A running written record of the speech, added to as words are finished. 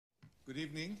Good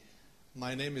evening.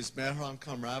 My name is Mehran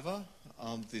Kamrava.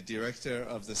 I'm the director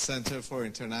of the Center for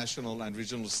International and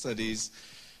Regional Studies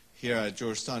here at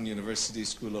Georgetown University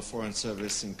School of Foreign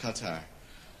Service in Qatar.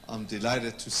 I'm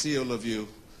delighted to see all of you.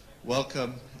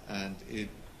 Welcome, and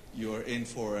you are in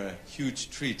for a huge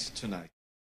treat tonight.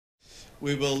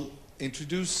 We will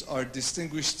introduce our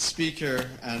distinguished speaker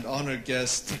and honored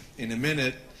guest in a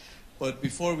minute, but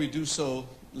before we do so,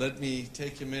 let me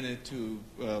take a minute to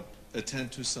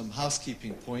attend to some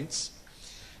housekeeping points.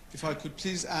 If I could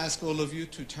please ask all of you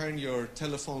to turn your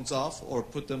telephones off or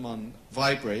put them on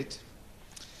vibrate.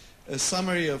 A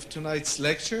summary of tonight's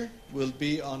lecture will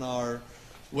be on our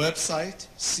website,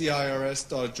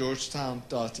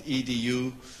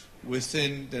 cirs.georgetown.edu,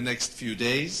 within the next few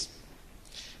days.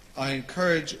 I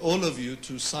encourage all of you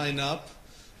to sign up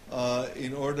so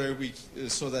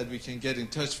that we can get in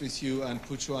touch with you and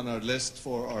put you on our list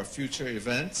for our future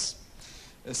events.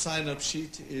 A sign-up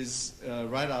sheet is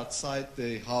right outside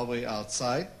the hallway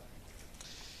outside.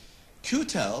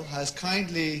 Qtel has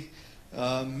kindly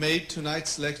made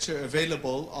tonight's lecture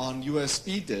available on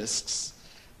USB discs,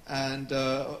 and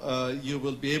you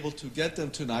will be able to get them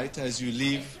tonight as you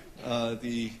leave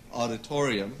the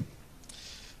auditorium.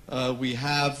 We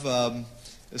have a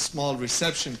small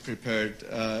reception prepared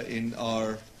in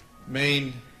our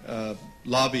main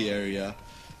lobby area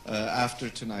after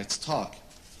tonight's talk.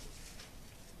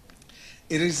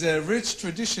 It is a rich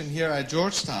tradition here at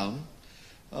Georgetown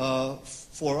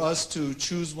for us to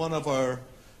choose one of our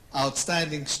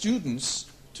outstanding students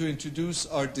to introduce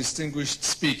our distinguished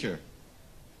speaker.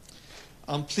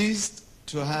 I'm pleased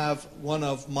to have one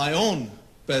of my own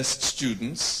best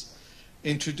students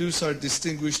introduce our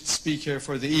distinguished speaker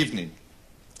for the evening.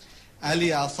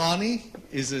 Thani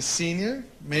is a senior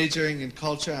majoring in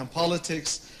culture and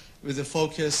politics with a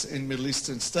focus in Middle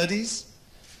Eastern studies.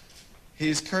 He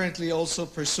is currently also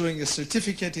pursuing a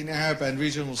certificate in Arab and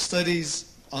regional studies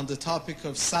on the topic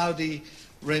of Saudi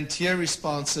rentier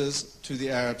responses to the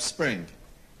Arab Spring.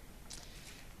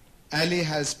 Ali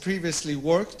has previously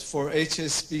worked for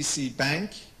HSBC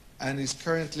Bank and is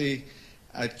currently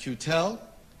at Qtel.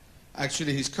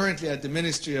 Actually, he's currently at the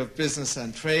Ministry of Business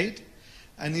and Trade,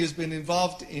 and he has been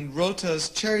involved in Rota's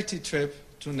charity trip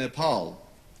to Nepal.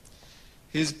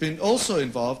 He's been also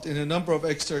involved in a number of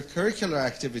extracurricular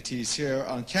activities here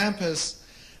on campus,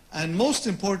 and most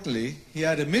importantly, he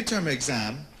had a midterm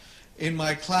exam in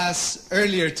my class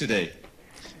earlier today,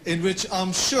 in which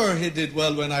I'm sure he did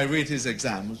well when I read his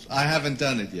exam. I haven't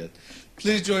done it yet.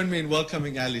 Please join me in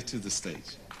welcoming Ali to the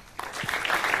stage.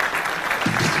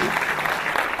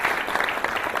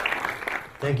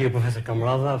 Thank you, Professor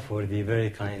Kamrava, for the very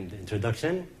kind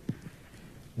introduction.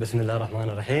 Bismillah ar-Rahman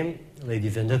ar-Rahim.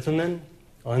 Ladies and gentlemen,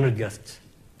 honored guests.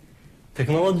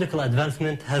 Technological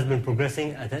advancement has been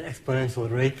progressing at an exponential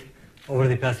rate over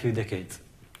the past few decades.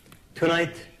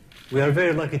 Tonight, we are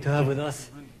very lucky to have with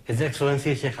us His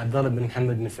Excellency Sheikh Abdullah bin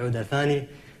Mohammed bin Saud Thani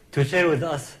to share with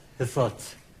us his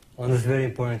thoughts on this very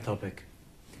important topic.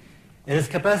 In his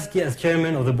capacity as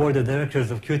chairman of the board of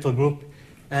directors of Qtel Group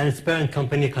and its parent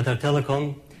company Qatar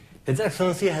Telecom, His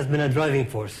Excellency has been a driving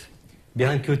force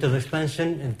behind Qtel's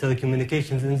expansion in the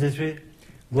telecommunications industry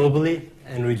globally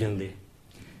and regionally.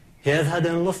 He has had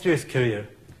an illustrious career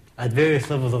at various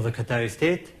levels of the Qatari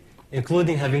state,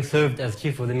 including having served as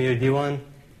Chief of the Emir Diwan,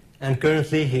 and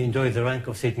currently he enjoys the rank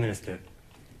of State Minister.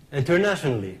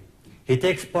 Internationally, he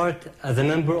takes part as a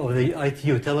member of the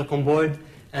ITU Telecom Board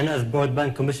and as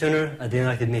Broadband Commissioner at the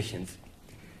United Nations.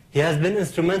 He has been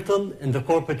instrumental in the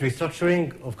corporate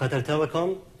restructuring of Qatar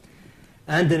Telecom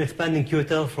and in expanding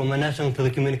Qtel from a national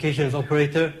telecommunications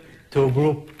operator to a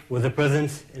group with a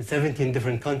presence in 17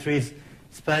 different countries,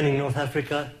 spanning North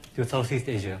Africa to Southeast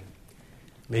Asia.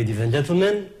 Ladies and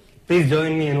gentlemen, please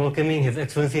join me in welcoming His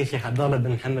Excellency Sheikh Abdullah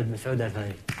bin Mohammed bin Saud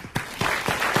Thani.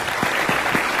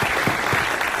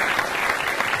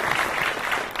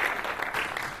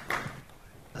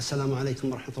 Assalamu alaikum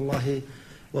wa rahmatullahi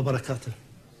wa barakatuh.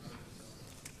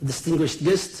 Distinguished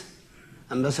guests,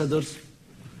 ambassadors,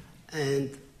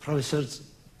 and professors,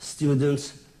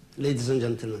 students, ladies and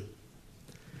gentlemen.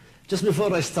 Just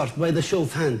before I start, by the show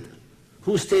of hand,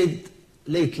 who stayed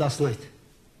late last night?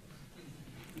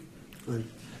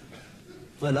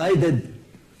 Well, I did.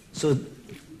 So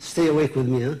stay awake with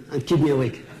me, and keep me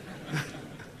awake.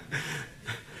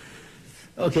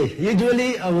 Okay,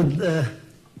 usually I would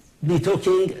be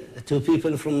talking to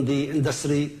people from the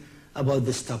industry about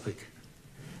this topic.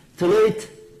 Tonight,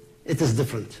 it is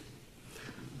different.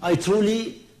 I'm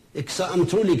truly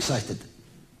excited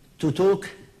to talk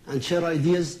and share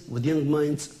ideas with young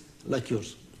minds like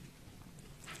yours.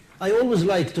 I always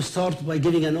like to start by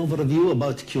giving an overview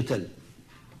about Qtel,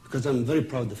 because I'm very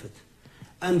proud of it,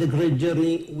 and the great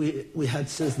journey we had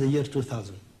since the year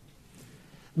 2000.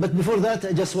 But before that,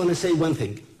 I just want to say one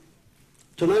thing.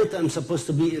 Tonight, I'm supposed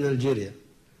to be in Algeria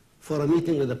for a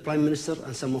meeting with the Prime Minister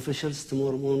and some officials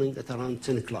tomorrow morning at around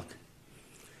 10 o'clock.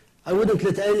 I wouldn't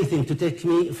let anything to take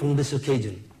me from this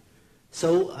occasion.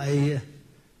 So I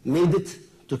made it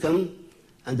to come,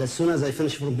 and as soon as I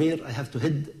finish from here, I have to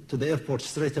head to the airport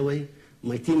straight away.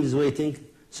 My team is waiting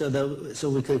so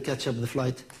we can catch up the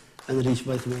flight and reach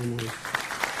by tomorrow morning.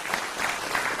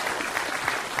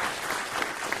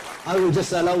 I will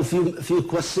just allow a few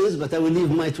questions, but I will leave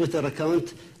my Twitter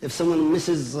account. If someone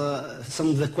misses some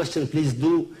of the questions, please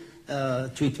do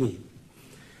tweet me.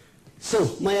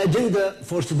 So my agenda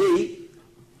for today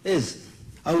is,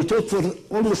 I will talk for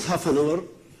almost half an hour,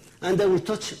 and I will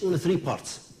touch on 3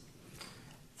 parts.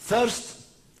 First,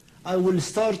 I will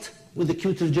start with the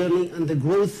Qtel journey and the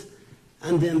growth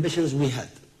and the ambitions we had.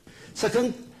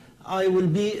 Second, I will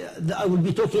be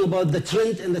talking about the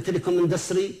trend in the telecom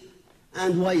industry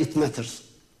and why it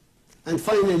matters. And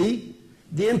finally,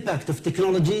 the impact of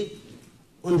technology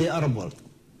on the Arab world.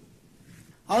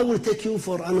 I will take you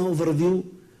for an overview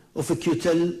of a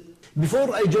Qtel.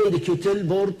 Before I joined the Qtel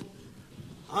board,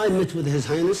 I met with His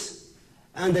Highness,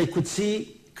 and I could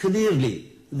see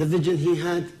clearly the vision he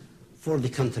had for the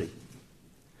country.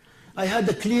 I had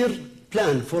a clear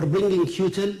plan for bringing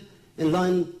Qtel in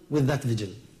line with that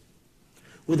vision.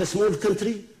 With a small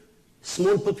country,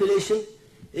 small population,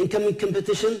 incoming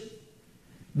competition,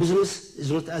 business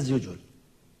is not as usual.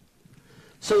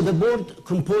 So the board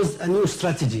composed a new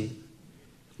strategy,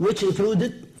 which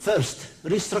included, first,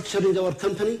 restructuring our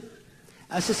company,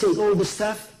 assessing all the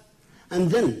staff, and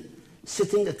then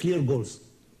setting a clear goals.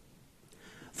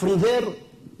 From there,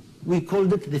 we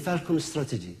called it the Falcon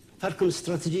strategy. Falcon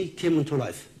strategy came into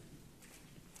life.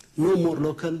 No more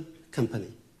local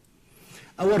company.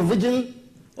 Our vision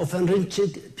of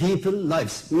enriching people's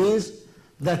lives means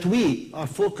that we are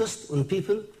focused on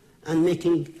people and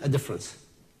making a difference.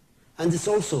 And this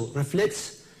also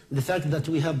reflects the fact that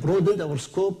we have broadened our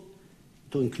scope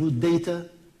to include data,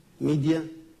 media,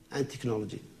 and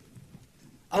technology.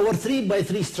 Our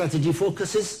 3x3 strategy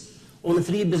focuses on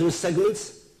 3 business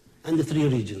segments and the 3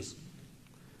 regions.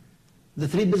 The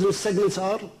 3 business segments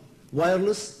are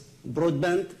wireless,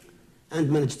 broadband, and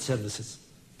managed services.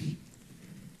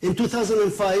 In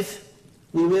 2005,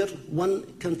 we were one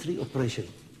country operation.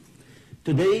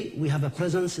 Today, we have a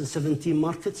presence in 17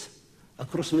 markets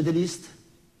across Middle East,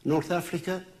 North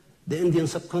Africa, the Indian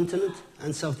subcontinent,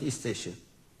 and Southeast Asia.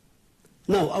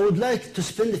 Now, I would like to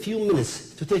spend a few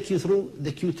minutes to take you through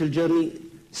the Qtel journey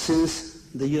since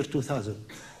the year 2000,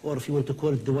 or if you want to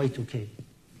call it the Y2K.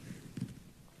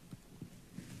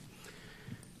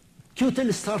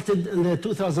 Qtel started in the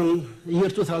year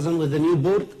 2000 with the new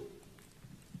board.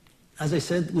 As I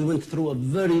said, we went through a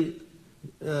very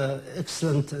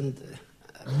excellent and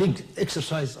big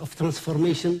exercise of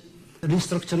transformation,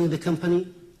 restructuring the company,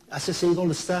 assessing all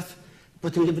the staff,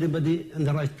 putting everybody in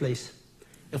the right place.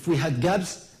 If we had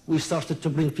gaps, we started to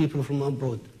bring people from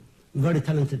abroad, very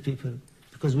talented people,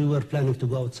 because we were planning to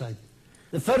go outside.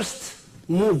 The first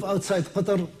move outside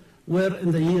Qatar were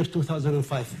in the year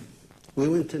 2005. We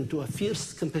went into a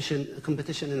fierce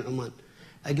competition in Oman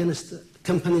against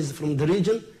companies from the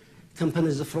region,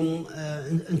 companies from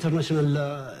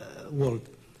international world.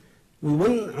 We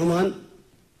won Oman,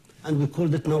 and we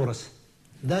called it Nauras.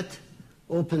 That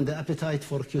opened the appetite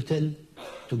for Qtel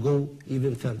to go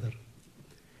even further.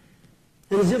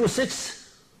 In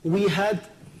 06, we had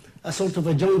a sort of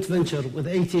a joint venture with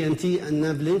AT&T and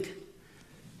Navlink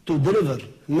to deliver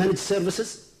managed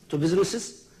services to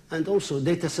businesses and also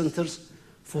data centers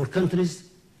for countries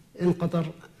in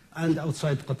Qatar and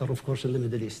outside Qatar, of course, in the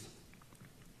Middle East.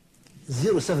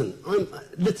 07,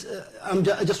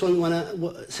 I just want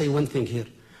to say one thing here.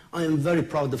 I am very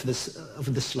proud of this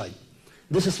slide.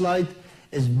 This slide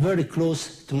is very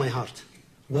close to my heart.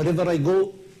 Wherever I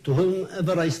go, to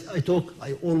whomever I talk,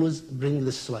 I always bring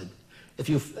this slide. If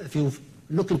you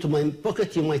look into my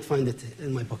pocket, you might find it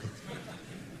in my pocket.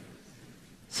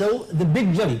 So the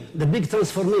big jump, the big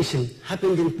transformation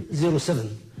happened in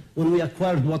 07 when we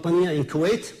acquired Wataniya in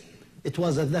Kuwait. It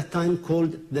was at that time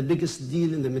called the biggest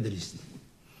deal in the Middle East.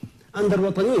 Under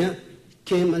Wataniya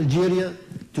came Algeria,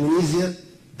 Tunisia,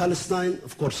 Palestine,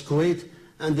 of course Kuwait,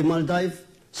 and the Maldives,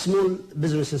 small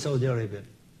business in Saudi Arabia.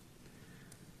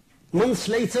 Months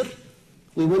later,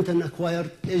 we went and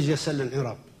acquired Asia Cell in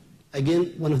Iraq.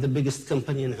 Again, one of the biggest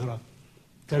company in Iraq.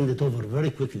 Turned it over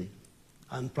very quickly.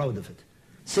 I'm proud of it.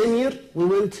 Same year, we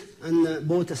went and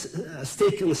bought a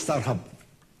stake in StarHub.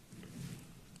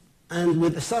 And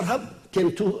with StarHub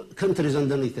came 2 countries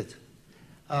underneath it.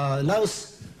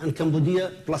 Laos and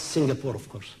Cambodia, plus Singapore, of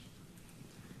course.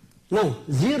 Now,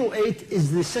 08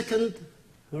 is the second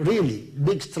really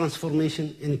big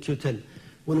transformation in Qtel.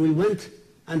 When we went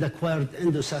and acquired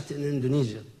Indosat in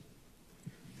Indonesia,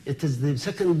 it is the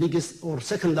second biggest or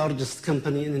second largest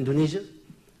company in Indonesia,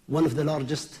 one of the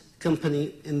largest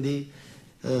company in the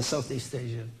Southeast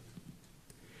Asia.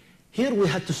 Here we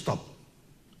had to stop.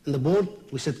 In the board,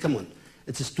 we said, come on,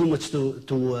 it is too much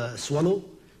to swallow.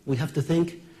 We have to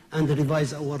think and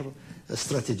revise our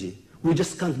strategy. We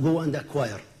just can't go and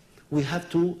acquire. We have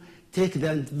to take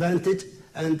the advantage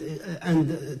and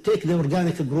take the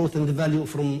organic growth and the value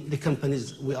from the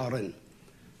companies we are in.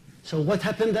 So what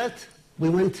happened that? We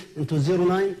went into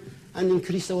 09 and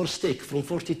increased our stake from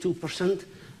 42%,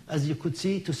 as you could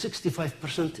see, to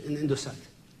 65% in Indosat.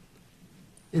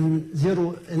 In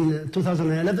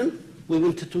 2011, we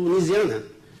went to Louisiana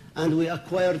and we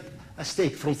acquired a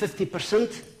stake from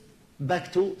 50%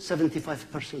 back to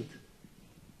 75%.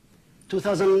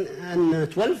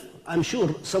 2012, I'm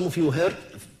sure some of you heard,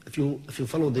 if you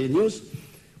follow the news,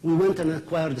 we went and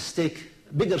acquired a stake,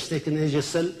 bigger stake in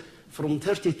AGSL from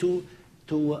 32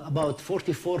 to about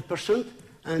 44%,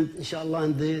 and inshallah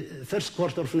in the first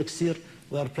quarter of next year,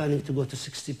 we are planning to go to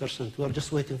 60%. We are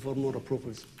just waiting for more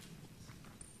approvals.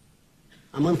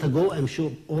 A month ago, I'm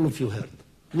sure all of you heard.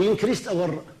 We increased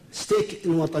our stake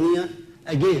in Wataniya.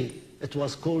 Again, it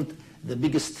was called the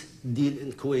biggest deal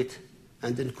in Kuwait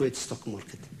and in Kuwait stock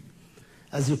market.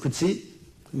 As you could see,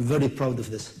 we're very proud of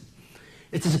this.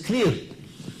 It is clear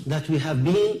that we have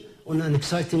been on an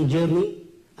exciting journey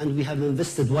and we have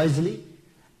invested wisely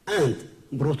and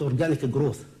brought organic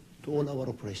growth to all our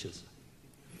operations.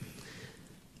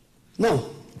 Now,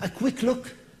 a quick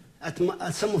look at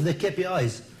some of the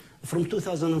KPIs from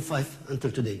 2005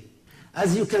 until today.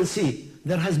 As you can see,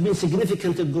 there has been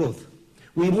significant growth.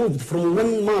 We moved from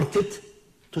 1 market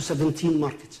to 17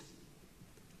 markets.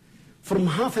 From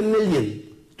 500,000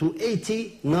 to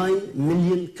 89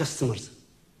 million customers.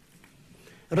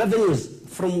 Revenues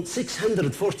from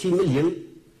 640 million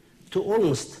to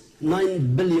almost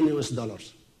 $9 billion US.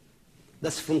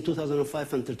 That's from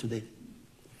 2005 until today.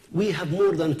 We have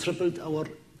more than tripled our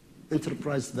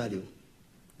enterprise value.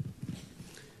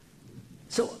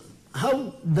 So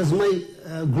how does my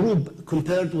group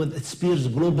compare with its peers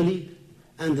globally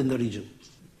and in the region?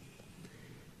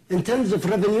 In terms of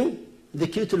revenue, the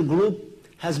Qtel Group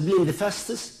has been the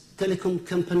fastest telecom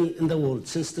company in the world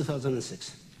since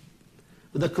 2006,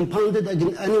 with a compounded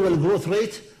annual growth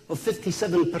rate of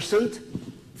 57%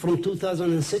 from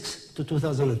 2006 to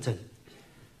 2010,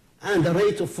 and a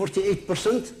rate of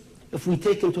 48% if we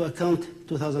take into account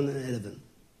 2011.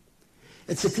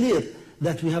 It's clear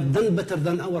that we have done better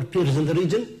than our peers in the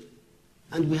region,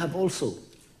 and we have also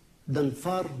done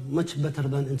far much better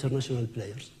than international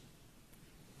players.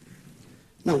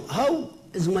 Now, how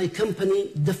is my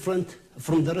company different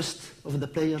from the rest of the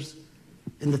players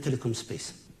in the telecom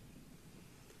space?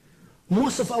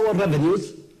 Most of our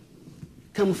revenues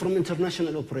come from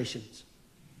international operations,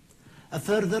 a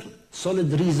further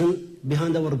solid reason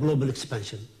behind our global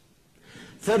expansion.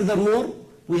 Furthermore,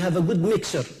 we have a good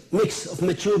mix of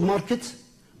mature markets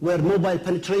where mobile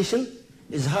penetration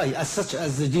is high, as such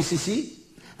as the GCC,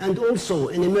 and also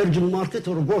an emerging market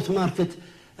or growth market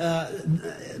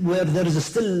where there is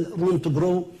still room to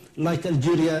grow, like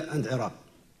Algeria and Iraq.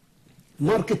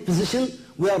 Market position,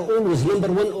 we are always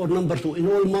number 1 or number 2 in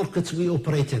all markets we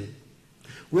operate in.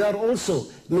 We are also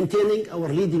maintaining our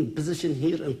leading position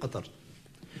here in Qatar.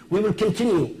 We will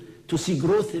continue to see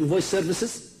growth in voice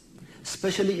services,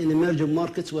 especially in emerging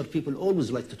markets where people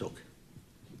always like to talk.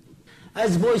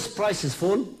 As voice prices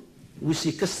fall, we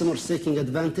see customers taking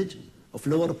advantage of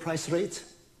lower price rates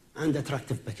and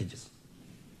attractive packages.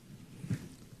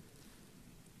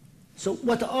 So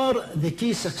what are the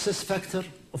key success factors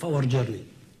of our journey?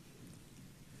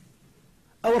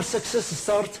 Our success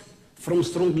starts from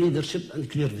strong leadership and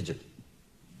clear vision.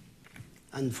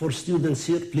 And for students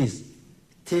here, please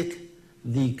take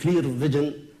the clear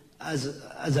vision as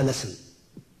a lesson.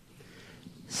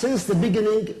 Since the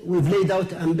beginning, we've laid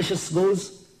out ambitious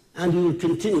goals, and we will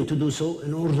continue to do so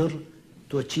in order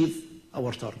to achieve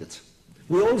our targets.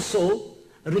 We also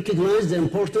recognize the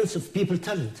importance of people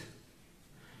talent.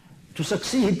 To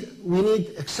succeed, we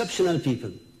need exceptional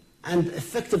people and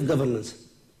effective governance,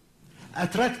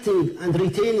 attracting and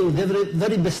retaining the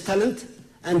very best talent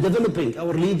and developing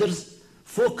our leaders,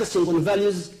 focusing on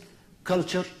values,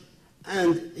 culture,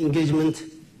 and engagement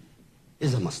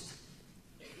is a must.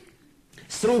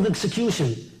 Strong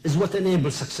execution is what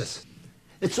enables success.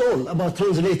 It's all about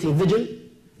translating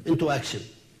vision into action.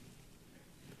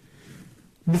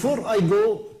 Before I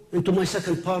go into my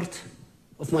second part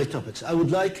of my topics. I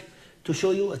would like to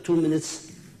show you a 2-minute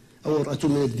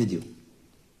video.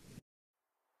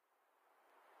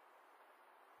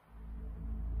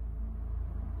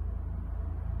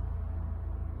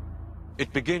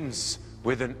 It begins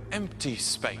with an empty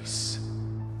space,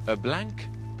 a blank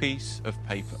piece of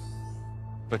paper.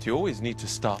 But you always need to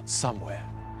start somewhere.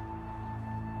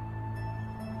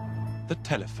 The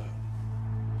telephone.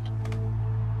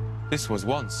 This was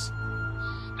once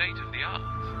state of the art.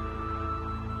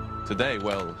 Today,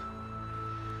 well,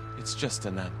 it's just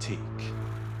an antique.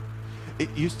 It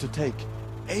used to take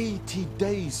 80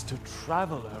 days to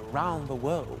travel around the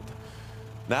world.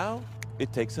 Now,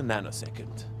 it takes a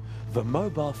nanosecond. The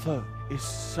mobile phone is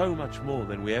so much more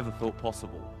than we ever thought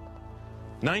possible.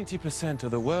 90%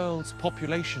 of the world's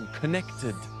population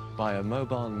connected by a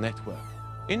mobile network.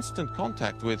 Instant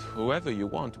contact with whoever you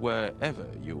want, wherever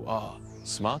you are.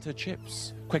 Smarter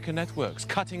chips, quicker networks,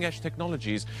 cutting-edge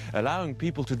technologies, allowing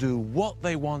people to do what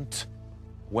they want,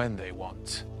 when they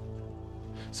want.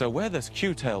 So where does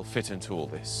Qtel fit into all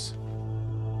this?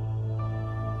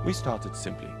 We started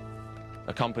simply.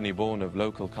 A company born of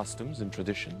local customs and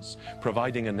traditions,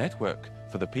 providing a network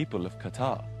for the people of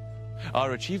Qatar.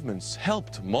 Our achievements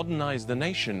helped modernize the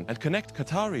nation and connect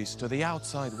Qataris to the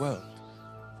outside world.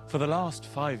 For the last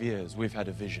 5 years, we've had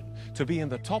a vision to be in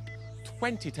the top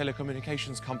 20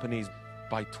 telecommunications companies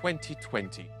by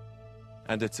 2020.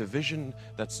 And it's a vision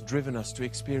that's driven us to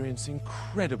experience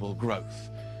incredible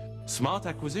growth. Smart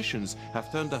acquisitions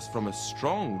have turned us from a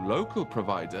strong local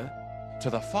provider to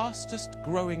the fastest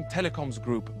growing telecoms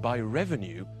group by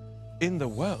revenue in the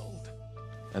world.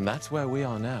 And that's where we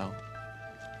are now.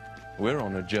 We're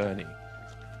on a journey.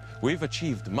 We've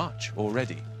achieved much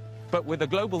already. But with the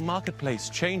global marketplace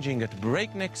changing at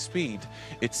breakneck speed,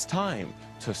 it's time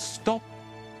to stop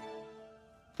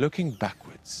looking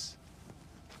backwards.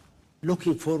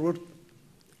 Looking forward,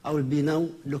 I will be now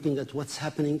looking at what's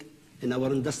happening in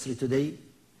our industry today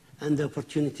and the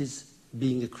opportunities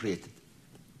being created.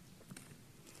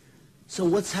 So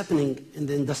what's happening in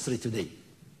the industry today?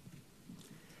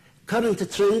 Current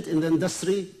trend in the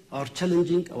industry are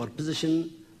challenging our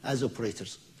position as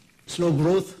operators. Slow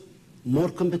growth, more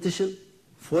competition,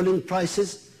 falling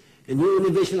prices, and new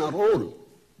innovation are all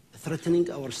threatening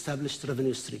our established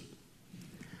revenue stream.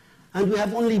 And we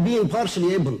have only been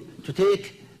partially able to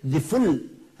take the full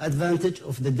advantage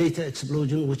of the data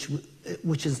explosion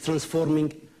which is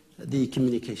transforming the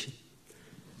communication.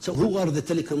 So who are the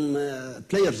telecom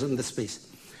players in the space?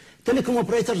 Telecom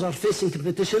operators are facing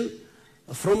competition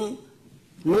from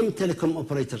non-telecom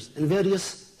operators in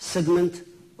various segments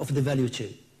of the value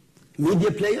chain.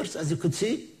 Media players, as you could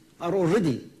see, are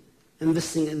already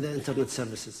investing in the internet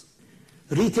services.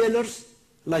 Retailers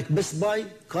like Best Buy,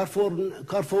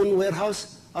 Carphone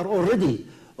Warehouse are already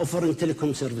offering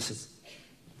telecom services.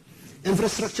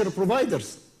 Infrastructure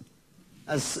providers,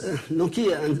 as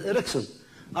Nokia and Ericsson,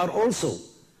 are also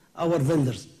our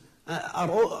vendors,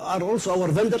 are also our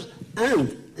vendors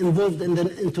and involved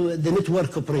into the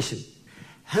network operation.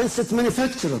 Handset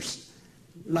manufacturers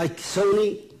like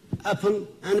Sony, Apple,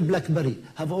 and BlackBerry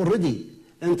have already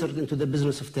entered into the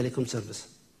business of telecom service.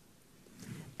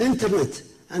 Internet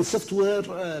and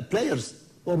software players,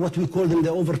 or what we call them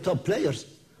the over-top players,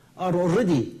 are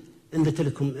already in the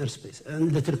telecom airspace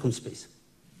and the telecom space.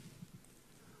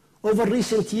 Over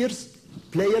recent years,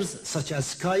 players such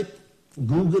as Skype,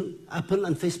 Google, Apple,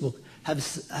 and Facebook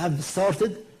have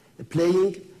started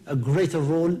playing a greater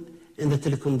role in the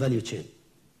telecom value chain.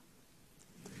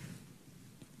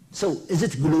 So, is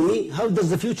it gloomy? How does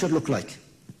the future look like?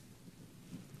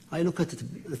 I look at it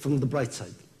from the bright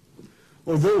side.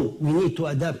 Although we need to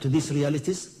adapt to these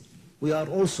realities, we are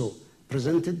also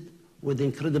presented with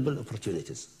incredible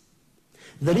opportunities.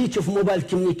 The reach of mobile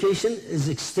communication is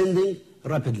extending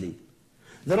rapidly.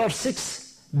 There are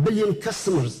 6 billion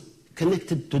customers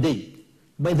connected today.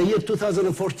 By the year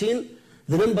 2014,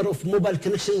 the number of mobile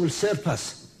connections will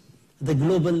surpass the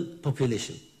global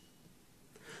population.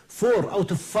 4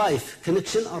 out of 5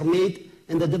 connections are made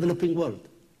in the developing world.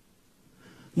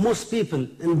 Most people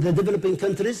in the developing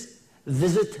countries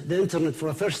visit the internet for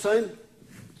the first time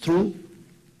through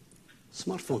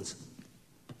smartphones.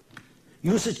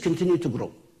 Usage continues to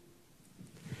grow.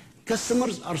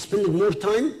 Customers are spending more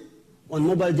time on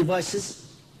mobile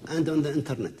devices and on the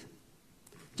internet.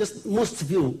 Just most of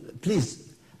you, please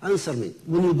answer me.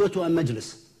 When you go to a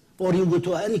majlis or you go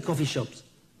to any coffee shops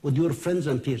with your friends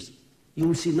and peers, you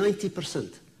will see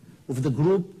 90% of the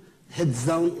group heads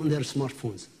down on their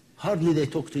smartphones. Hardly they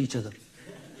talk to each other.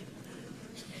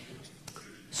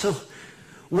 So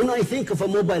when I think of a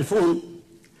mobile phone,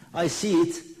 I see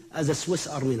it as a Swiss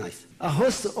Army knife. A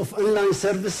host of online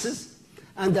services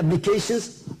and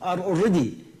applications are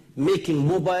already making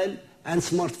mobile and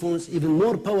smartphones even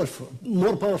more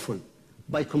powerful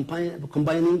by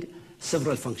combining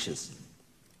several functions.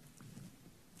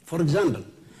 For example,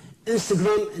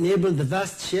 Instagram enabled the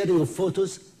vast sharing of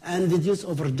photos and videos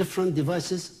over different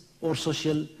devices or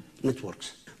social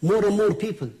networks. More and more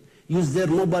people use their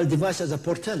mobile device as a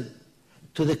portal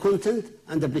to the content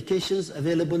and applications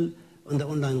available on the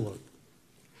online world.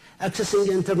 Accessing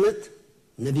internet,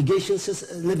 navigation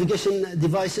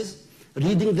devices,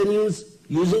 reading the news,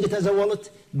 using it as a wallet,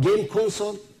 game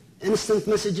console, instant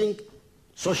messaging,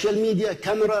 social media,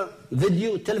 camera,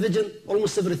 video, television,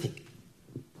 almost everything.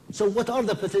 So what are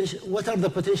the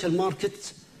potential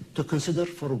markets to consider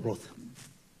for growth?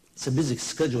 It's a busy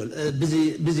schedule,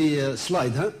 busy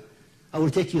slide, huh? I will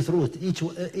take you through it,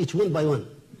 each one by one.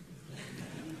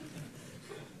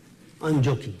 I'm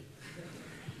joking.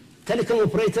 Telecom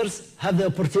operators have the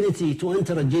opportunity to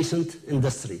enter adjacent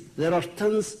industry. There are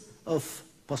tons of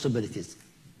possibilities.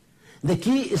 The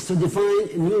key is to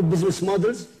define new business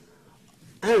models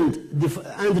and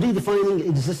redefining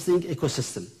existing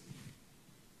ecosystem.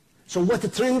 So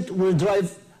what trend will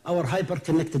drive our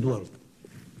hyper-connected world?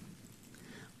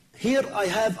 Here I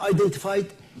have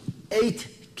identified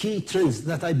 8 key trends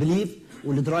that I believe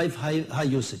will drive high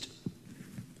usage.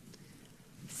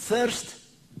 First,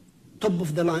 top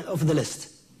of the list,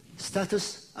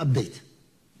 status update.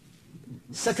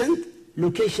 Second,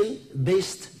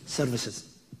 location-based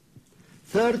services.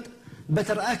 Third,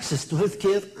 better access to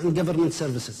healthcare and government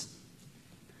services.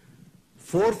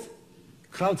 Fourth,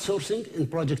 crowdsourcing in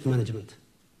project management.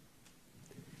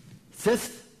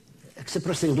 Fifth,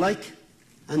 expressing like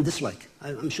and dislike.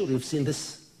 I'm sure you've seen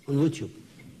this on YouTube.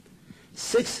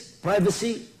 Sixth,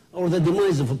 privacy or the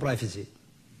demise of privacy.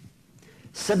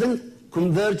 Seventh,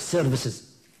 converged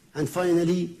services. And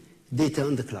finally, data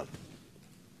on the cloud.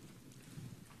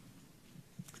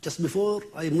 Just before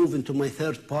I move into my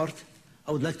third part,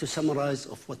 I would like to summarize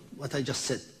of what I just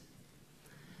said.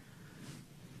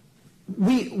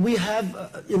 We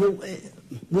have,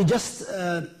 we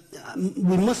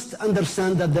must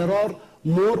understand that there are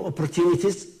more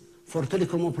opportunities for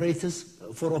telecom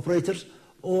operators,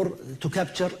 or to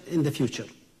capture in the future.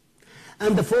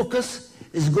 And the focus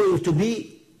is going to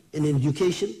be in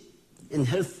education, in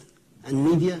health and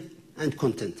media and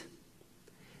content.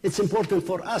 It's important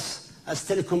for us as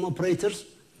telecom operators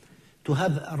to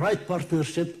have a right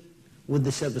partnership with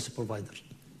the service providers.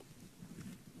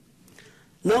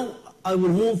 Now I will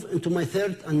move into my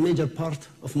third and major part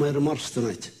of my remarks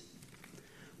tonight,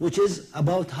 which is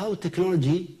about how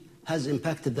technology has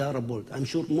impacted the Arab world. I'm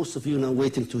sure most of you are now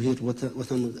waiting to hear what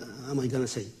am I going to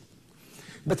say.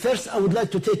 But first, I would like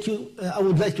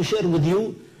to share with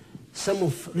you some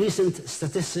of recent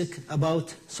statistics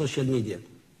about social media.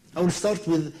 I will start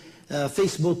with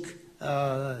Facebook,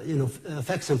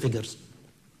 facts and figures.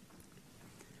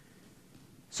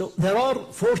 So there are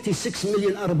 46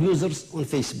 million Arab users on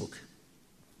Facebook.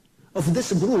 Of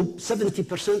this group,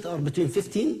 70% are between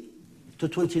 15 to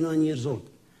 29 years old,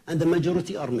 and the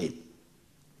majority are male.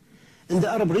 In the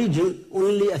Arab region,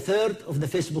 only a third of the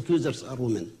Facebook users are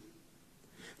women.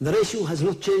 The ratio has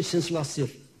not changed since last year.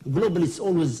 Globally, it's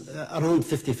always around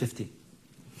 50-50.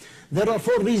 There are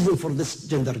 4 reasons for this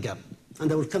gender gap,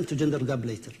 and I will come to gender gap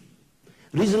later.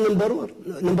 Reason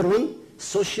number one,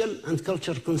 social and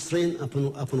cultural constraint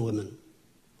upon women.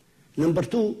 Number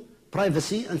 2,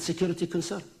 privacy and security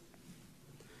concern.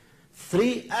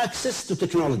 3, access to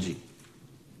technology.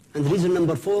 And reason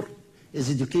number 4 is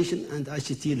education and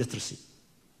ICT literacy.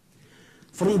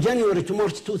 From January to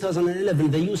March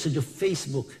 2011, the usage of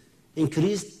Facebook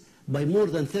increased by more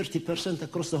than 30%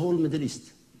 across the whole Middle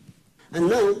East. And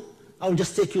now, I'll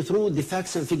just take you through the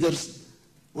facts and figures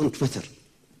on Twitter.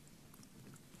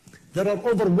 There are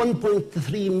over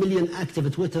 1.3 million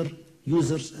active Twitter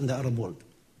users in the Arab world.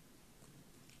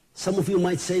 Some of you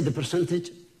might say the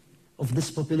percentage of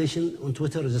this population on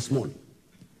Twitter is small,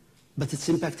 but its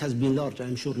impact has been large.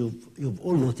 I'm sure you've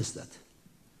all noticed that.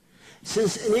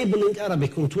 Since enabling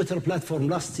Arabic on Twitter platform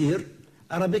last year,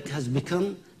 Arabic has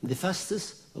become the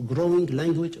fastest growing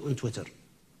language on Twitter.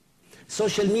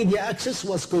 Social media access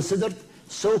was considered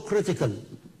so critical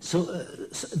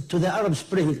to the Arab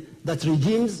Spring that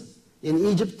regimes in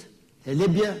Egypt,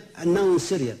 Libya, and now in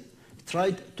Syria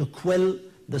tried to quell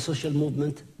the social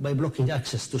movement by blocking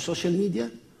access to social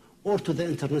media or to the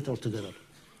internet altogether.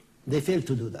 They failed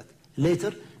to do that.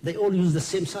 Later, they all used the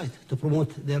same site to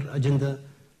promote their agenda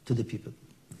to the people.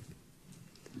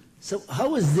 So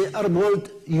how is the Arab world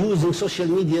using social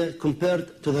media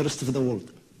compared to the rest of the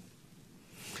world?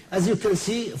 As you can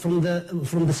see from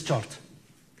this chart,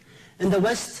 in the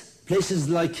West, Places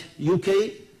like UK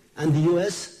and the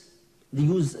US, they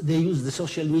use the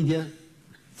social media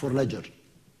for leisure.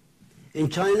 In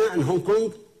China and Hong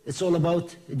Kong, it's all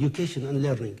about education and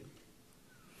learning.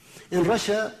 In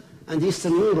Russia and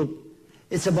Eastern Europe,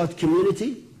 it's about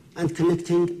community and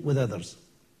connecting with others.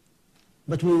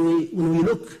 But when we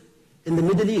look in the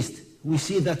Middle East, we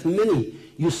see that many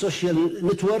use social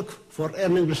network for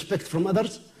earning respect from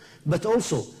others, but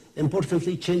also,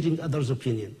 importantly, changing others'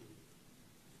 opinion.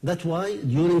 That's why,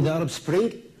 during the Arab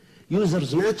Spring,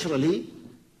 users naturally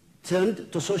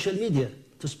turned to social media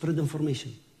to spread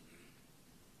information.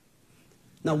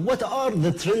 Now, what are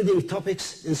the trending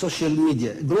topics in social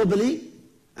media, globally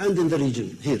and in the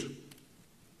region here?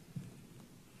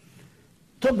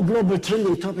 Top global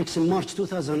trending topics in March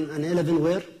 2011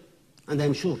 were, and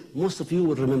I'm sure most of you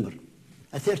will remember,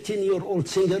 a 13-year-old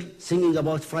singer singing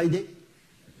about Friday,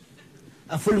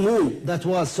 a full moon that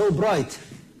was so bright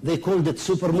they called it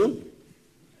supermoon,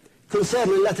 concern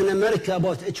in Latin America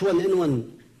about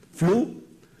H1N1 flu,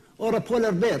 or a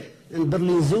polar bear in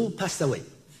Berlin Zoo passed away.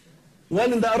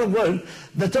 While in the Arab world,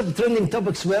 the top trending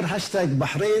topics were hashtag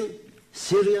Bahrain,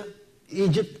 Syria,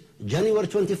 Egypt, January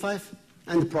 25,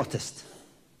 and protest.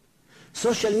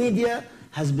 Social media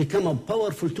has become a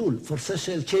powerful tool for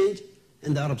social change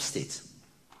in the Arab states.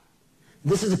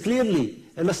 This is clearly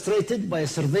illustrated by a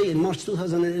survey in March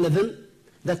 2011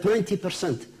 that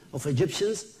 90% of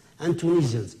Egyptians and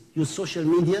Tunisians use social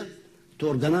media to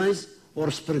organize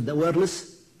or spread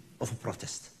awareness of a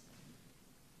protest.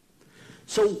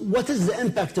 So what is the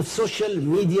impact of social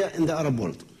media in the Arab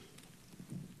world?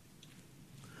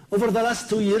 Over the last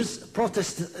 2 years,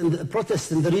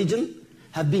 protests in the region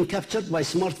have been captured by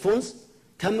smartphones,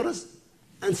 cameras,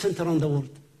 and sent around the world.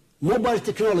 Mobile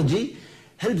technology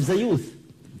helps the youth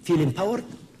feel empowered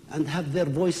and have their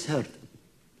voice heard.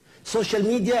 Social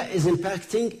media is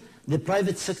impacting the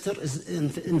private sector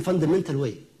in a fundamental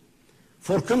way.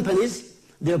 For companies,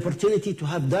 the opportunity to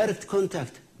have direct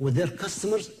contact with their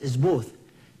customers is both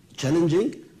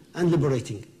challenging and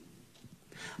liberating.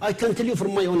 I can tell you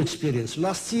from my own experience.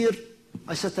 Last year,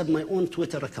 I set up my own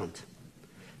Twitter account.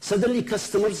 Suddenly,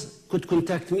 customers could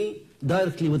contact me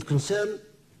directly with concern,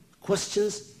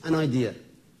 questions, and idea.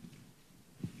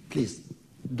 Please,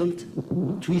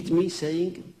 don't tweet me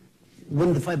saying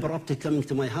when the fiber optic coming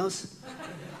to my house,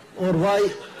 or why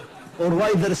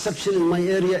the reception in my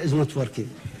area is not working.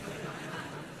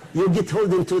 You get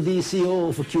hold into the CEO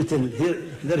of Qtel. Here,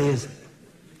 there he is.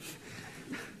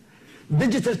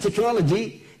 Digital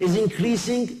technology is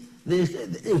increasing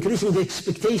the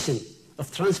expectation of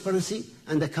transparency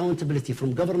and accountability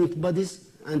from government bodies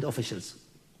and officials.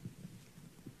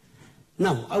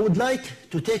 Now, I would like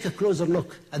to take a closer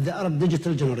look at the Arab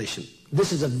digital generation.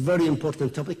 This is a very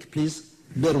important topic. Please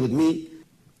bear with me.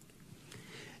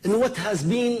 In what has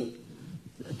been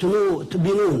to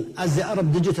be known as the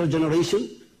Arab digital generation,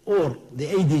 or the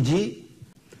ADG,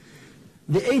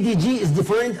 the ADG is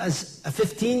defined as a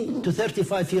 15 to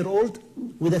 35-year-old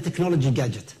with a technology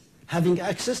gadget, having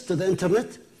access to the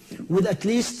internet with at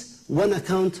least one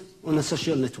account on a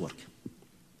social network.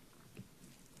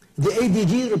 The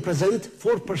ADG represent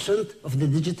 4% of the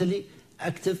digitally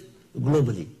active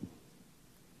globally.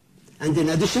 And in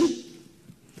addition,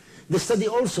 the study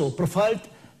also profiled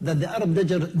that the Arab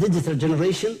digital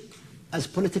generation as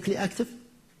politically active,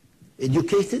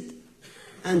 educated,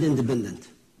 and independent.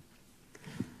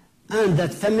 And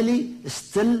that family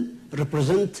still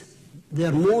represent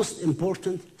their most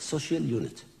important social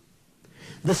unit.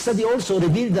 The study also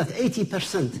revealed that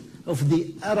 80% of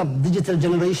the Arab digital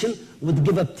generation would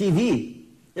give up TV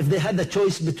if they had a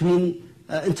choice between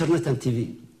internet and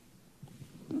TV.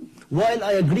 While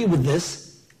I agree with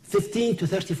this, 15 to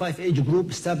 35 age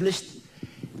group established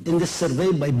in this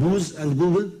survey by Booz and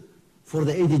Google for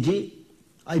the ADG,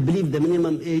 I believe the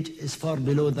minimum age is far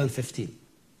below than 15.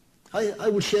 I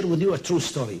will share with you a true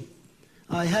story.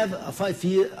 I have a 5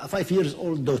 years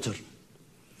old daughter.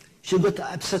 She got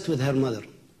upset with her mother.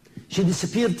 She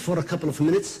disappeared for a couple of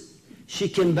minutes. She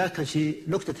came back and she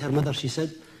looked at her mother. She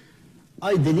said,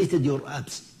 I deleted your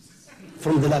apps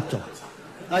from the laptop.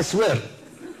 I swear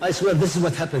this is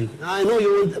what happened. I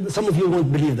know some of you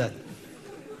won't believe that.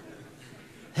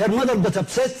 Her mother got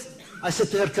upset. I said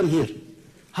to her, come here.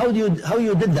 How you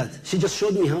did that? She just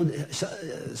showed me how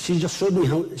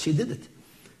she did it.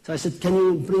 So I said, can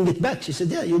you bring it back? She said,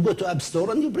 yeah, you go to App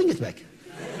Store and you bring it back.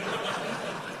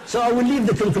 So I will leave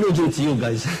the conclusion to you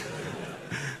guys.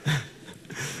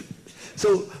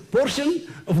 So portion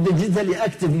of the digitally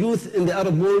active youth in the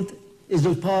Arab world is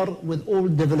on par with all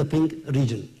developing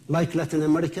regions, like Latin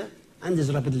America, and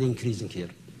is rapidly increasing here.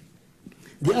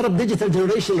 The Arab digital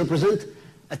generation represents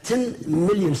a 10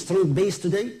 million strong base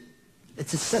today.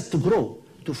 It is set to grow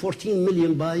to 14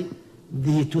 million by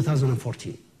the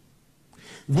 2014.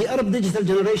 The Arab digital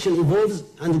generation evolves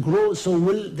and grows, so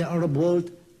will the Arab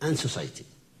world and society.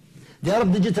 The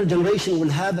Arab digital generation will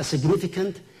have a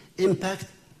significant impact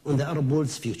on the Arab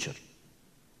world's future.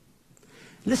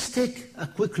 Let's take a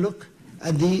quick look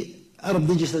at the Arab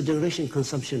digital generation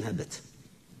consumption habit.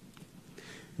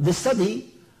 The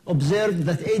study observed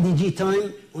that ADG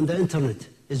time on the internet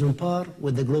is on par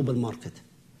with the global market,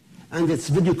 and its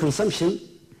video consumption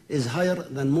is higher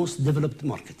than most developed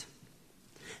markets.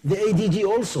 The ADG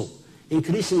also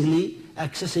increasingly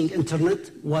accessing internet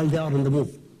while they are on the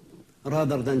move,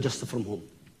 rather than just from home.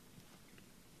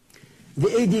 The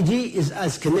ADG is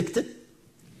as connected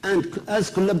and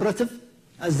as collaborative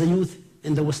as the youth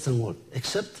in the Western world,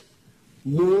 except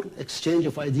more exchange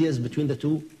of ideas between the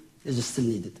two is still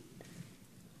needed.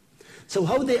 So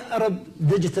how the Arab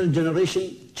digital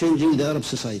generation changing the Arab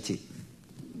society?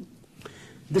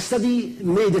 The study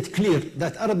made it clear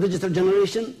that Arab digital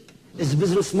generation is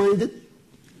business-minded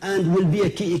and will be a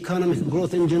key economic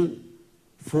growth engine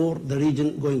for the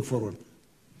region going forward.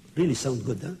 Really sound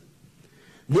good, huh?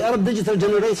 The Arab digital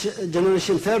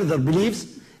generation further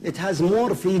believes it has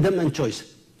more freedom and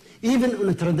choice, even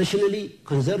on traditionally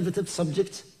conservative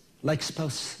subjects like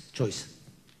spouse choice.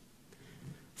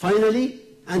 Finally,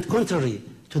 and contrary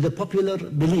to the popular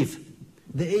belief,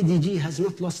 the ADG has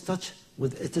not lost touch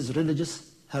with its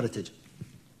religious heritage.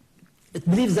 It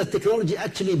believes that technology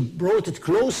actually brought it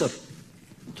closer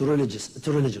to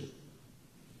religion.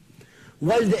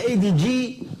 While the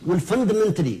ADG will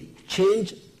fundamentally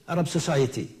change Arab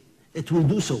society, it will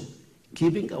do so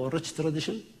keeping our rich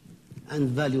tradition and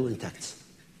value intact.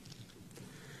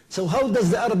 So how does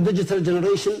the Arab digital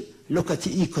generation look at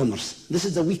e-commerce? This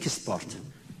is the weakest part.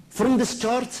 From this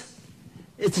chart,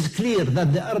 it is clear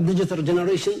that the Arab digital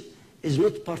generation is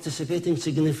not participating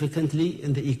significantly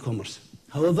in the e-commerce.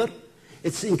 However,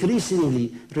 it's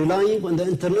increasingly relying on the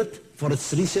internet for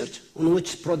its research on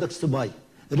which products to buy.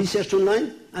 Research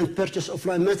online and purchase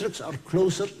offline metrics are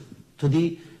closer to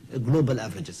the global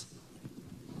averages.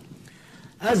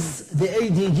 As the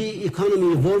ADG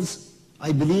economy evolves,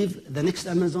 I believe the next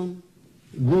Amazon,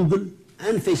 Google,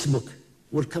 and Facebook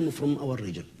will come from our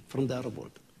region, from the Arab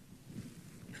world.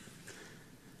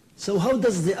 So how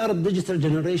does the Arab digital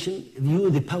generation view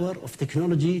the power of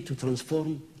technology to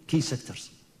transform key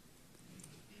sectors?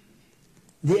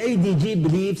 The ADG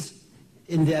believes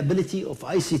in the ability of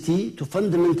ICT to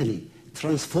fundamentally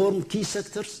transform key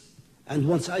sectors and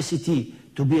wants ICT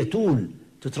to be a tool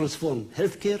to transform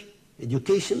healthcare,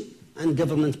 education, and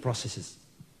government processes.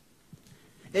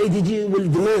 ADG will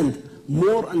demand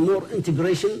more and more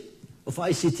integration of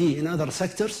ICT in other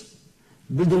sectors,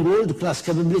 building world-class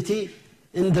capability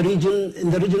in the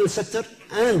regional sector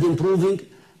and improving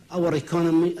our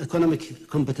economic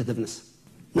competitiveness.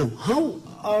 Now, how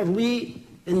are we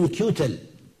in Qtel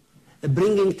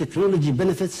bringing technology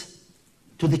benefits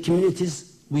to the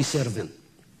communities we serve in?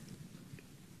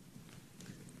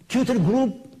 Qtel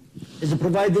Group is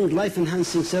providing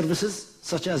life-enhancing services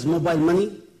such as mobile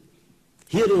money.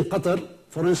 Here in Qatar,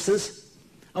 for instance,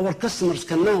 our customers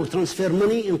can now transfer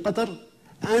money in Qatar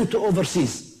and to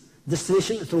overseas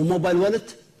destination through mobile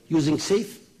wallet using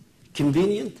safe,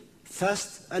 convenient,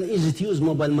 fast, and easy-to-use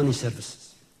mobile money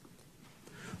services.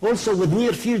 Also, with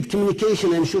near-field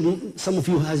communication, I'm sure some of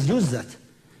you has used that.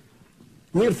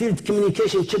 Near-field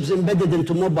communication chips embedded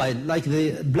into mobile, like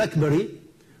the BlackBerry,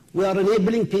 we are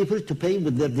enabling people to pay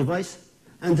with their device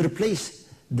and replace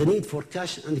the need for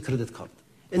cash and credit card.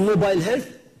 In mobile health,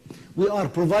 we are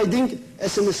providing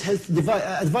SMS health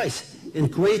advice in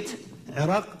Kuwait,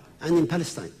 Iraq, and in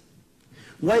Palestine.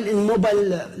 While in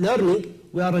mobile learning,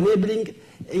 we are enabling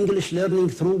English learning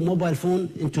through mobile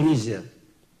phone in Tunisia,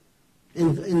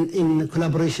 in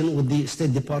collaboration with the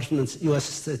State Departments, US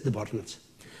State Departments.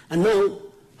 And now,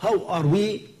 how are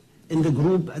we in the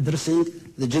group addressing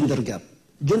the gender gap?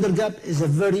 Gender gap is a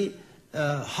very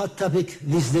hot topic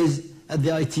these days at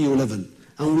the ITU level.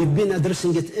 And we've been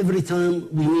addressing it every time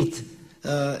we meet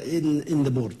in the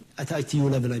board. At ITU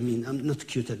level, I mean, not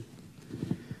Qtel.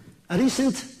 A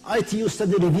recent ITU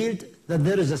study revealed that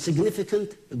there is a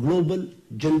significant global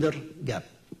gender gap.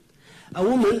 A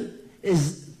woman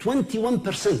is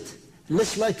 21%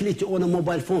 less likely to own a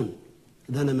mobile phone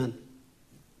than a man.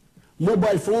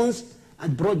 Mobile phones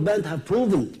and broadband have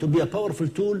proven to be a powerful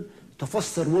tool to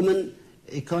foster women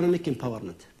economic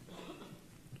empowerment.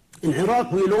 In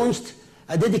Iraq, we launched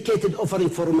a dedicated offering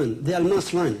for women, the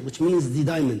Almas line, which means the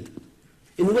diamond.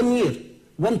 In 1 year,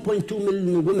 1.2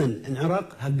 million women in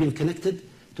Iraq have been connected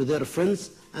to their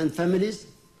friends and families,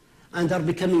 and are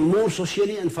becoming more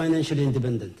socially and financially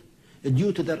independent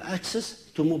due to their access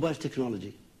to mobile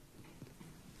technology.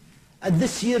 At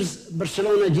this year's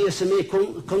Barcelona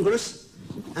GSMA Congress,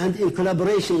 and in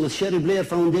collaboration with Sherry Blair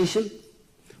Foundation,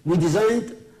 we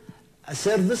designed a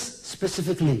service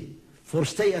specifically for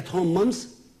stay-at-home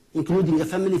moms, including a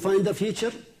family finder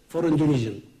feature for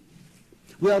Indonesian.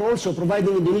 We are also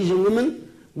providing Indonesian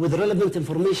women with relevant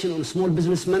information on small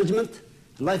business management,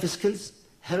 life skills,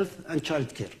 health, and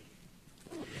childcare.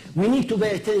 We need to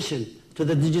pay attention to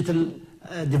the digital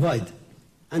divide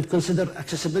and consider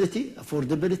accessibility,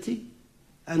 affordability,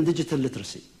 and digital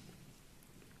literacy.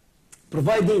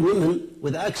 Providing women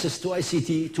with access to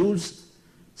ICT tools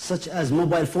such as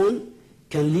mobile phone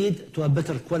can lead to a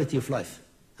better quality of life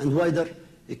and wider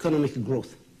economic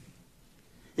growth.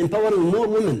 Empowering more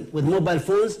women with mobile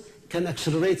phones can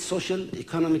accelerate social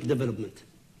economic development.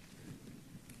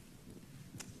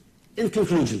 In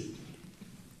conclusion,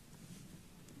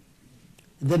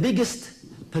 the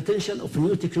biggest potential of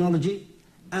new technology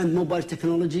and mobile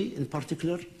technology in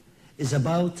particular is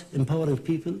about empowering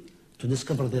people to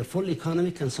discover their full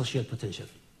economic and social potential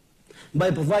by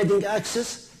providing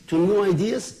access to new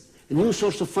ideas, a new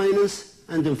source of finance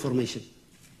and information.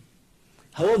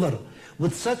 However,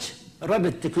 with such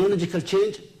rapid technological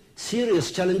change,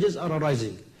 serious challenges are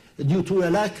arising due to a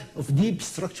lack of deep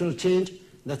structural change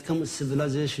that comes with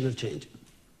civilizational change.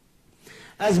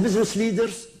 As business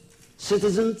leaders,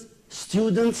 citizens,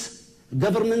 students,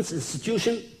 governments,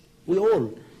 institutions, we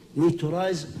all need to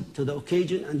rise to the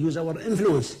occasion and use our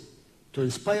influence to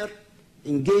inspire,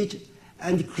 engage,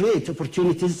 and create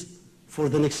opportunities for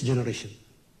the next generation.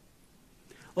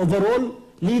 Overall,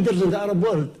 leaders in the Arab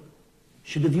world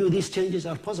should view these changes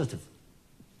as positive.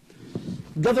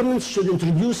 Governments should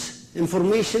introduce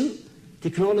information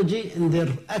technology in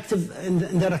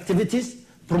their activities,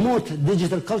 promote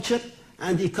digital culture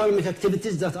and economic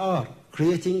activities that are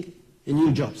creating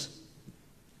new jobs.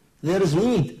 There is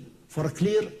need for a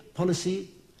clear policy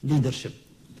leadership.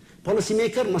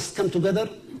 Policymakers must come together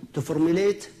to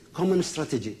formulate common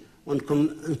strategy on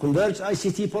converged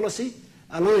ICT policy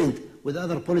aligned with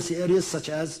other policy areas such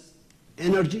as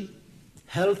energy,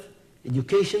 health,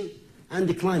 education, and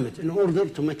the climate in order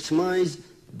to maximize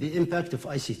the impact of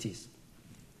ICTs.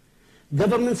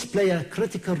 Governments play a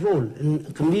critical role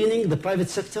in convening the private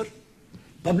sector,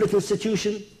 public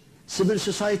institutions, civil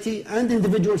society, and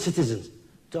individual citizens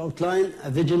to outline a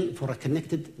vision for a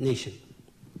connected nation.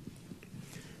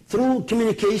 Through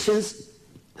communications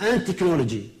and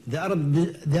technology, the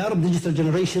Arab digital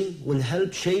generation will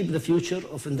help shape the future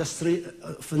of industry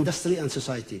and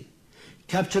society,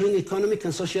 capturing economic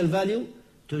and social value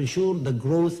to ensure the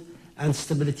growth and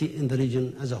stability in the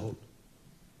region as a whole.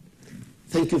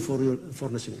 Thank you for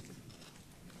listening.